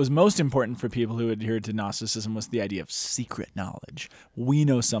 And what was most important for people who adhered to Gnosticism was the idea of secret knowledge. We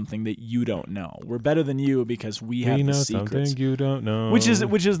know something that you don't know. We're better than you because we have the secrets. Something you don't know. Which is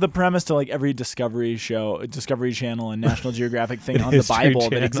the premise to like every Discovery Channel, and National Geographic thing on the Bible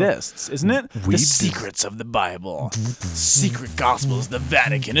that exists, isn't it? The secrets of the Bible, secret gospels the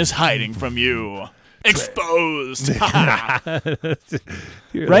Vatican is hiding from you. Exposed. Right?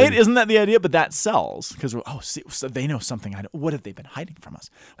 Isn't that the idea? But that sells because so they know something. What have they been hiding from us?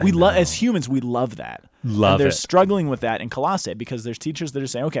 We love as humans. We love that. They're struggling with that in Colossae because there's teachers that are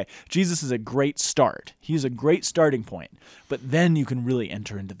saying, okay, Jesus is a great start. He's a great starting point. But then you can really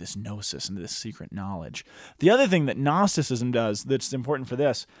enter into this gnosis, into this secret knowledge. The other thing that Gnosticism does that's important for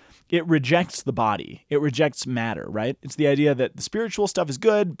this, it rejects the body. It rejects matter, right? It's the idea that the spiritual stuff is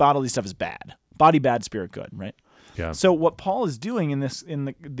good, bodily stuff is bad. Body bad, spirit good, right? Yeah. So what Paul is doing in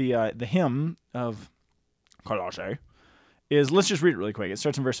the hymn of Colossae is, let's just read it really quick. It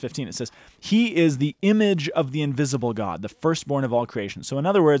starts in verse 15. It says, "He is the image of the invisible God, the firstborn of all creation." So in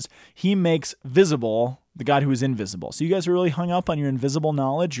other words, he makes visible the God who is invisible. So you guys are really hung up on your invisible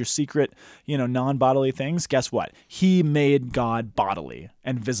knowledge, your secret, non-bodily things. Guess what? He made God bodily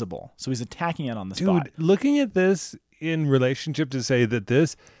and visible. So he's attacking it on the spot. Dude, looking at this in relationship to say that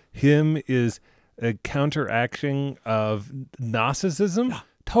this him is a counteraction of Gnosticism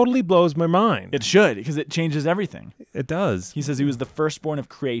totally blows my mind. It should, because it changes everything. It does. He says he was the firstborn of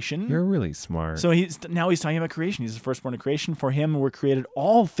creation. You're really smart. So now he's talking about creation. He's the firstborn of creation. For him were created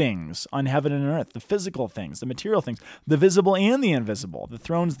all things on heaven and earth, the physical things, the material things, the visible and the invisible, the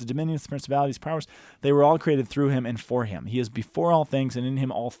thrones, the dominions, the principalities, powers. They were all created through him and for him. He is before all things, and in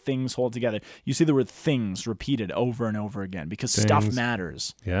him all things hold together. You see the word things repeated over and over again because stuff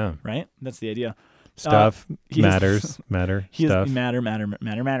matters. Yeah. Right? That's the idea. Stuff matters. Matter. Stuff. Matter.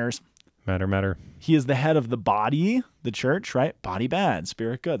 He is the head of the body, the church, right? Body bad,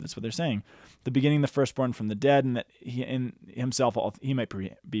 spirit good. That's what they're saying. The beginning, the firstborn from the dead, and that he in himself he might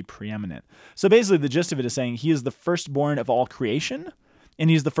be preeminent. So basically, the gist of it is saying he is the firstborn of all creation, and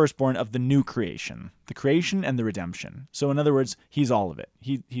he's the firstborn of the new creation, the creation and the redemption. So in other words, he's all of it.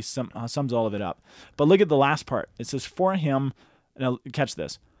 He sums all of it up. But look at the last part. It says, "For him," now catch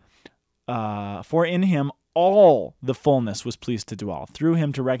this. For in him all the fullness was pleased to dwell, through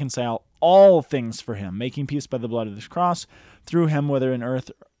him to reconcile all things for him, making peace by the blood of his cross, through him whether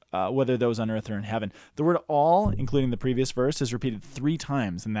those on earth or in heaven. The word all, including the previous verse, is repeated 3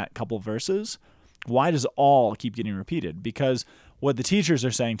 times in that couple verses. Why does all keep getting repeated? Because what the teachers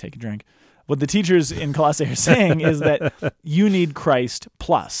are saying, take a drink, what the teachers in Colossae are saying is that you need Christ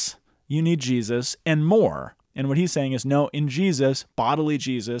plus, you need Jesus and more. And what he's saying is, no, in Jesus, bodily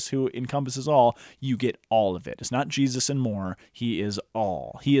Jesus, who encompasses all, you get all of it. It's not Jesus and more. He is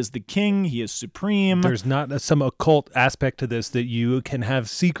all. He is the king. He is supreme. There's not some occult aspect to this that you can have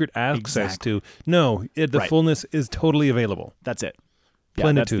secret access to. No, the fullness is totally available. That's it. Yeah,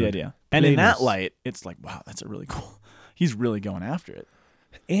 plenitude. That's the idea. And in that light, it's like, wow, that's a really cool. He's really going after it.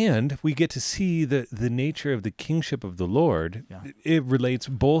 And we get to see the nature of the kingship of the Lord. Yeah. It relates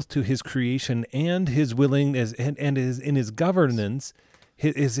both to his creation and his willingness and his governance.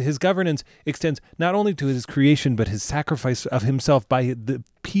 His governance extends not only to his creation, but his sacrifice of himself by the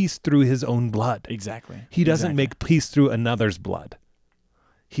peace through his own blood. Exactly. He doesn't make peace through another's blood.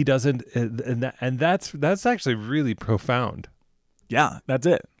 He doesn't, and that's actually really profound. Yeah, that's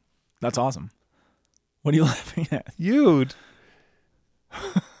it. That's awesome. What are you laughing at?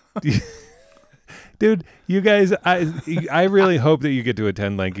 Dude, you guys, I really hope that you get to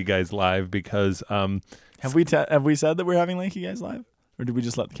attend Lanky Guys Live because have we said that we're having Lanky Guys Live, or did we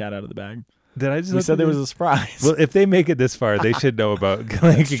just let the cat out of the bag? Did I just? We said there was a surprise. Well, if they make it this far, they should know about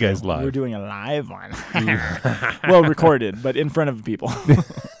Lanky Guys Live. We're doing a live one. Well, recorded, but in front of people.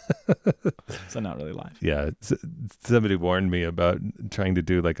 So not really live. Yeah, somebody warned me about trying to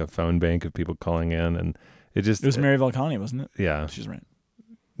do like a phone bank of people calling in, and it was Mary Volcani, wasn't it? Yeah, she's right.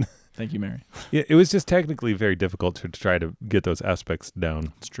 Thank you, Mary. Yeah, it was just technically very difficult to try to get those aspects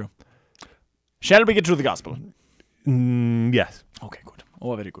down. It's true. Shall we get to the gospel? Yes. Okay, good.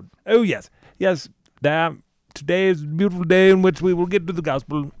 Oh, very good. Oh, yes. Yes. Today is a beautiful day in which we will get to the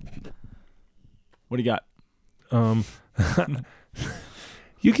gospel. What do you got?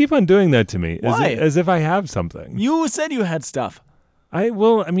 You keep on doing that to me. Why? As if I have something. You said you had stuff. I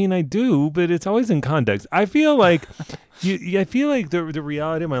do, but it's always in context. I feel like I feel like the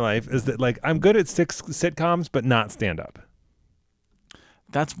reality of my life is that like I'm good at sitcoms, but not stand up.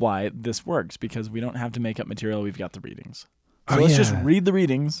 That's why this works, because we don't have to make up material. We've got the readings. So let's just read the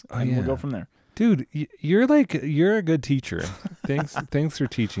readings and we'll go from there. Dude, you're a good teacher. Thanks for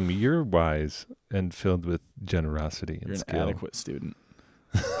teaching me. You're wise and filled with generosity and skill. You're an adequate student.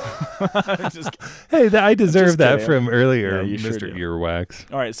 Hey, I deserve that from earlier, yeah, Mr. Sure Earwax.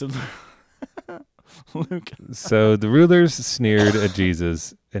 All right, so Luke. So the rulers sneered at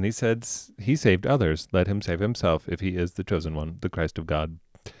Jesus, and he said, "He saved others. Let him save himself if he is the chosen one, the Christ of God."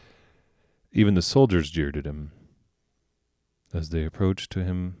 Even the soldiers jeered at him. As they approached to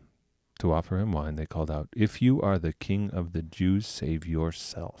him to offer him wine, they called out, "If you are the king of the Jews, save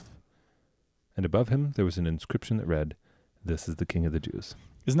yourself." And above him there was an inscription that read, "This is the King of the Jews."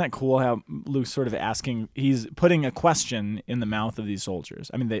 Isn't that cool how Luke's sort of asking, he's putting a question in the mouth of these soldiers.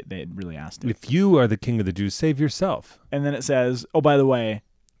 I mean, they really asked it. If you are the King of the Jews, save yourself. And then it says, oh, by the way,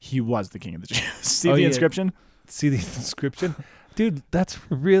 he was the King of the Jews. See the inscription? See the inscription? Dude, it's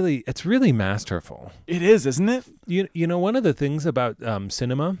really masterful. It is, isn't it? You know, one of the things about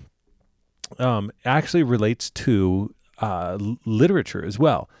cinema actually relates to literature as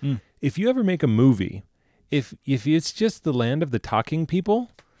well. Mm. If you ever make a movie, if it's just the land of the talking people,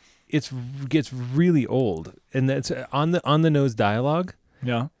 it gets really old, and that's on the nose dialogue.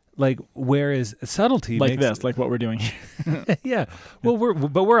 Yeah. Like, whereas subtlety like this, like what we're doing here. Yeah. Well,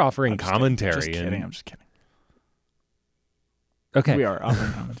 we're offering commentary. Just kidding. I'm just kidding. Okay. We are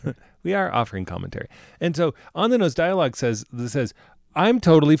offering commentary. We are offering commentary. And so on the nose dialogue says, I'm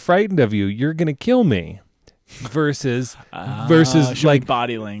totally frightened of you. You're going to kill me. Versus like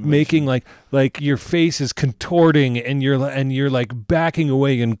body language, making like your face is contorting and you're like backing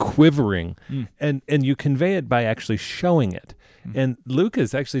away and quivering, and you convey it by actually showing it. And Luke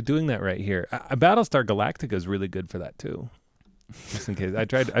is actually doing that right here. Battlestar Galactica is really good for that too. Just in case, I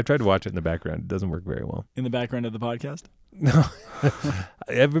tried to watch it in the background. It doesn't work very well. In the background of the podcast? No.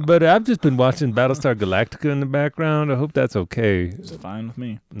 Everybody, I've just been watching Battlestar Galactica in the background. I hope that's okay. It's fine with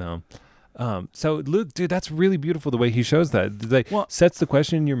me. No. So Luke, dude, that's really beautiful the way he shows that. Like, sets the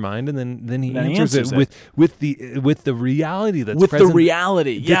question in your mind, and then he answers it with the reality that's present. The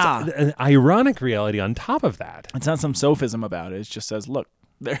reality, yeah, an ironic reality on top of that. It's not some sophism about it. It just says, look,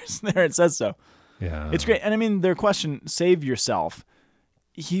 there it says so. Yeah, it's great. And I mean, their question, save yourself.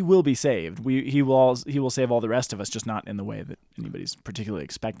 He will be saved. He will save all the rest of us, just not in the way that anybody's particularly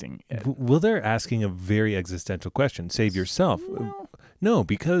expecting. Well, they're asking a very existential question. Save yourself. No,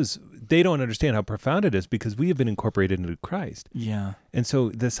 because they don't understand how profound it is, because we have been incorporated into Christ. Yeah. And so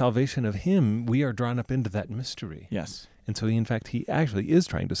the salvation of him, we are drawn up into that mystery. Yes. And so in fact, he actually is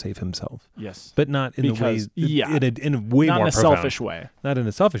trying to save himself. Yes. But not in the way, in a way not more in a profound. Selfish way. Not in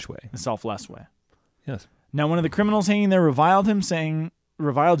a selfish way. A selfless way. Yes. Now, one of the criminals hanging there reviled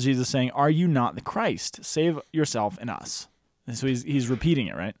Jesus, saying, "Are you not the Christ? Save yourself and us." And so he's repeating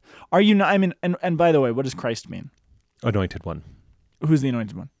it, right? Are you not? I mean, and by the way, what does Christ mean? Anointed one. Who's the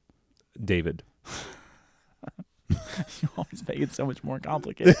anointed one? David. You always make it so much more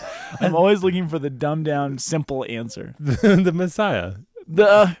complicated. I'm always looking for the dumbed down, simple answer. The Messiah.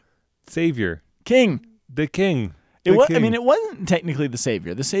 The Savior. King. The King. It wasn't technically the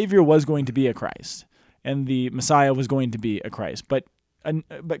Savior. The Savior was going to be a Christ, and the Messiah was going to be a Christ. But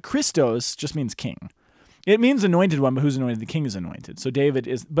Christos just means king. It means anointed one, but who's anointed? The king is anointed. So David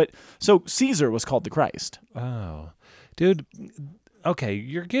is. So Caesar was called the Christ. Oh, dude. Okay,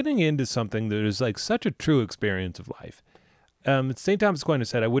 you're getting into something that is like such a true experience of life. St. Thomas Aquinas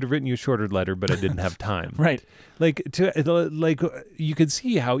said, "I would have written you a shorter letter, but I didn't have time." Right. Like you could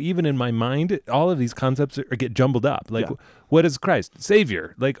see how even in my mind, all of these concepts get jumbled up. Like, what is Christ?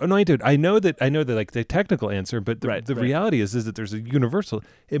 Savior, like anointed. I know that like the technical answer, but the reality is that there's a universal.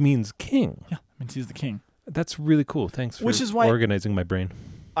 It means king. Yeah, it means he's the king. That's really cool. Thanks for organizing my brain.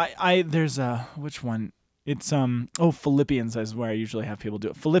 There's which one? It's Philippians is where I usually have people do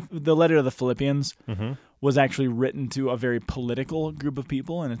it. The letter of the Philippians was actually written to a very political group of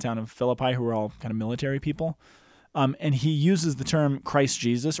people in a town of Philippi who were all kind of military people. And he uses the term Christ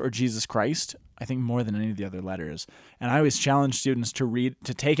Jesus or Jesus Christ, I think, more than any of the other letters. And I always challenge students to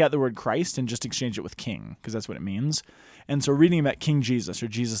take out the word Christ and just exchange it with king, because that's what it means. And so reading about King Jesus or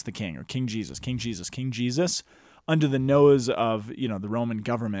Jesus the King or King Jesus, King Jesus, King Jesus, under the nose of the Roman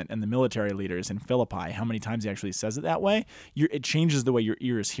government and the military leaders in Philippi, how many times he actually says it that way, it changes the way your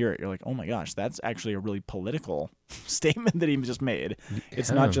ears hear it. You're like, oh my gosh, that's actually a really political statement that he just made.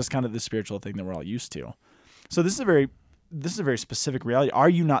 It's not just kind of the spiritual thing that we're all used to. So this is a very specific reality. Are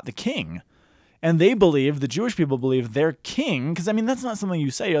you not the king? And the Jewish people believe their king, because I mean that's not something you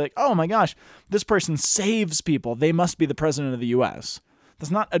say. You're like, oh my gosh, this person saves people. They must be the president of the U.S. That's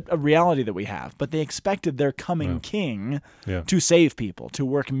not a reality that we have, but they expected their coming king to save people, to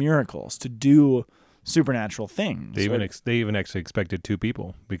work miracles, to do supernatural things. They even actually expected two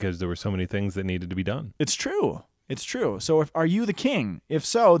people because there were so many things that needed to be done. It's true. It's true. So are you the king? If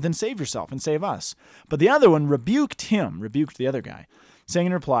so, then save yourself and save us. But the other one rebuked the other guy, saying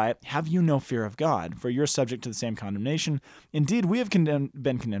in reply, "Have you no fear of God? For you're subject to the same condemnation. Indeed, we have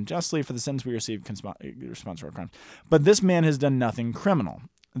been condemned justly for the sentence we received response to our crimes. But this man has done nothing criminal."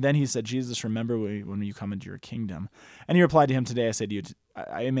 Then he said, "Jesus, remember when you come into your kingdom." And he replied to him, "Today I say to you,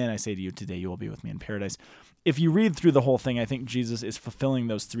 amen, I say to you, today you will be with me in paradise." If you read through the whole thing, I think Jesus is fulfilling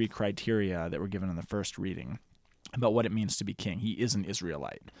those three criteria that were given in the first reading about what it means to be king. He is an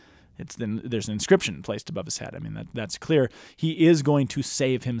Israelite. There's an inscription placed above his head. I mean, that's clear. He is going to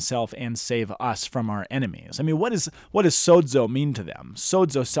save himself and save us from our enemies. I mean, what does sozo mean to them?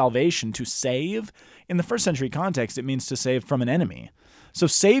 Sozo, salvation, to save. In the first century context, it means to save from an enemy. So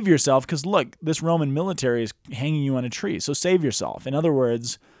save yourself, because look, this Roman military is hanging you on a tree. So save yourself. In other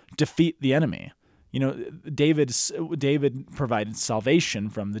words, defeat the enemy. David provided salvation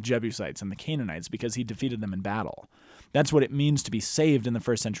from the Jebusites and the Canaanites because he defeated them in battle. That's what it means to be saved in the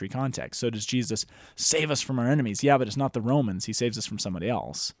first century context. So does Jesus save us from our enemies? Yeah, but it's not the Romans. He saves us from somebody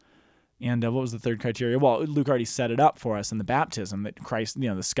else. And what was the third criteria? Well, Luke already set it up for us in the baptism that Christ,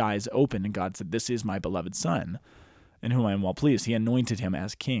 the skies opened and God said, "This is my beloved son." in whom I am well pleased. He anointed him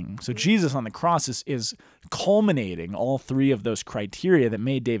as king. So Jesus on the cross is culminating all three of those criteria that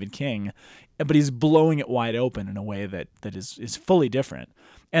made David king, but he's blowing it wide open in a way that is fully different.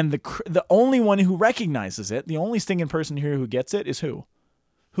 And the only one who recognizes it, the only stinking person here who gets it is who?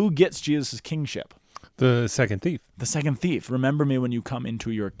 Who gets Jesus' kingship? The second thief. The second thief. Remember me when you come into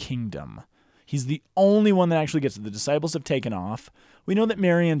your kingdom. He's the only one that actually gets it. The disciples have taken off. We know that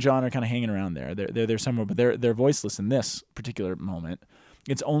Mary and John are kind of hanging around there. They're there somewhere, but they're voiceless in this particular moment.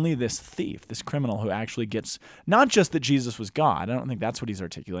 It's only this thief, this criminal, who actually gets not just that Jesus was God. I don't think that's what he's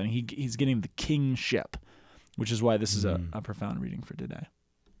articulating. He's getting the kingship, which is why this is a profound reading for today.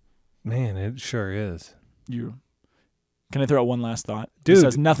 Man, it sure is. Can I throw out one last thought? Dude. This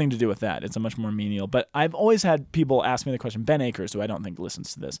has nothing to do with that. It's a much more menial. But I've always had people ask me the question. Ben Akers, who I don't think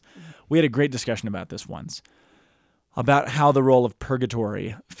listens to this, we had a great discussion about this once, about how the role of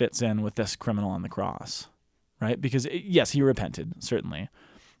purgatory fits in with this criminal on the cross, right? Because, yes, he repented, certainly.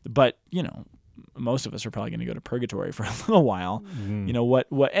 But, most of us are probably going to go to purgatory for a little while.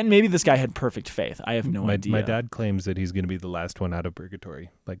 What? And maybe this guy had perfect faith. I have no idea. My dad claims that he's going to be the last one out of purgatory,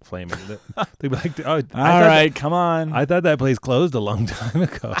 like flaming. They'd be like, all right, come on. I thought that place closed a long time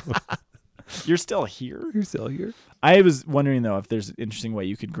ago. You're still here? You're still here? I was wondering, though, if there's an interesting way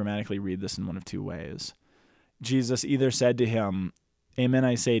you could grammatically read this in one of two ways. Jesus either said to him, "Amen,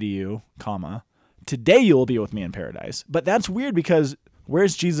 I say to you, comma, today you will be with me in paradise." But that's weird because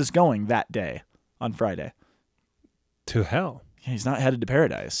where's Jesus going that day? On Friday. To hell. Yeah, he's not headed to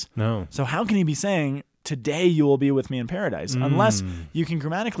paradise. No. So how can he be saying, today you will be with me in paradise? Unless you can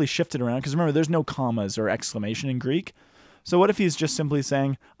grammatically shift it around. Because remember, there's no commas or exclamation in Greek. So what if he's just simply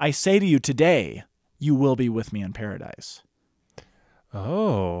saying, I say to you, today you will be with me in paradise?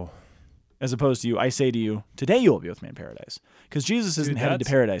 Oh. As opposed to I say to you, today you will be with me in paradise. Because Jesus isn't headed to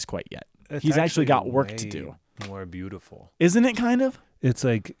paradise quite yet. He's actually got work to do. More beautiful. Isn't it kind of? It's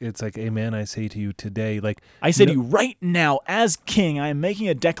like, amen, I say to you today. Like I say to you right now, as king, I am making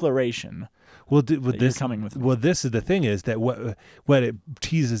a declaration. Well, this coming with me. Well, this is the thing is that what it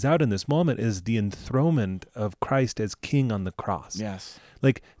teases out in this moment is the enthronement of Christ as king on the cross. Yes.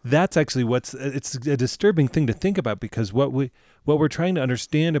 Like that's actually it's a disturbing thing to think about, because what we're trying to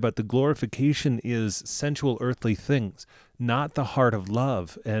understand about the glorification is sensual earthly things, not the heart of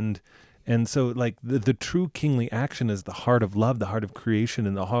love. And so like the true kingly action is the heart of love, the heart of creation,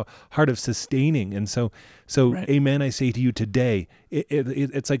 and the heart of sustaining. And so right. Amen, I say to you today,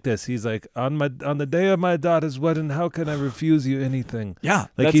 it's like this. He's like, on the day of my daughter's wedding, how can I refuse you anything? Yeah,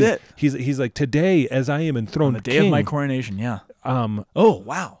 like that's it. He's like, today, as I am enthroned on the day king, of my coronation, yeah. Oh,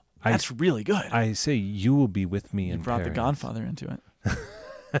 wow. That's really good. I say you will be with me in paradise. You brought the Godfather into it.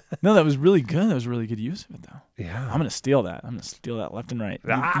 No, that was really good. That was really good use of it, though. Yeah. I'm going to steal that. I'm going to steal that left and right.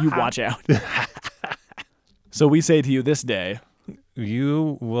 You watch out. So we say to you this day,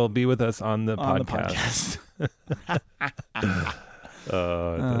 you will be with us on the podcast.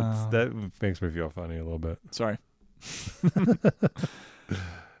 That makes me feel funny a little bit. Sorry.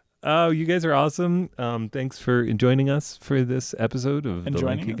 Oh, you guys are awesome. Thanks for joining us for this episode of The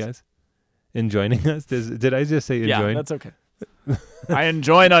Lanky Guys. Enjoining us? Did I just say enjoin? Yeah, that's okay. I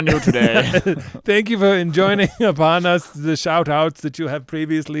enjoin on you today. Thank you for enjoining upon us the shout-outs that you have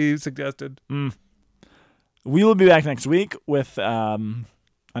previously suggested. We will be back next week with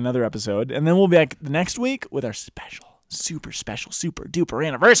another episode, and then we'll be back the next week with our super special, super duper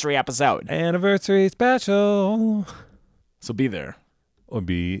anniversary episode. Anniversary special. So be there. Or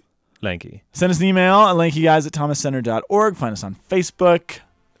be lanky. Send us an email at lankyguys@thomascenter.org. Find us on Facebook.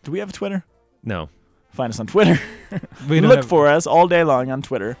 Do we have a Twitter? No. Find us on Twitter. Look for us all day long on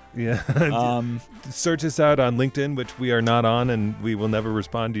Twitter. Yeah. Search us out on LinkedIn, which we are not on, and we will never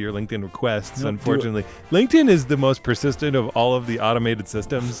respond to your LinkedIn requests, unfortunately. LinkedIn is the most persistent of all of the automated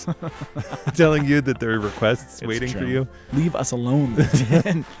systems, telling you that there are requests waiting for you. Leave us alone,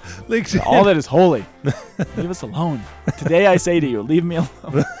 LinkedIn. All that is holy. Leave us alone. Today I say to you, leave me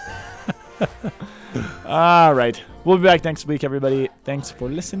alone. All right. We'll be back next week, everybody. Thanks for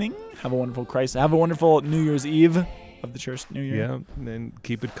listening. Have a wonderful New Year's Eve of the church New Year. Yeah, and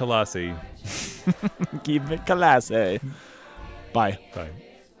keep it classy. Keep it classy. Bye. Bye.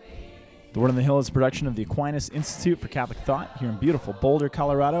 The Word on the Hill is a production of the Aquinas Institute for Catholic Thought here in beautiful Boulder,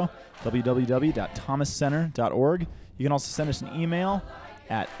 Colorado. www.thomascenter.org. You can also send us an email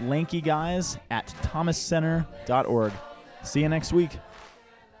at lankyguys@thomascenter.org. See you next week.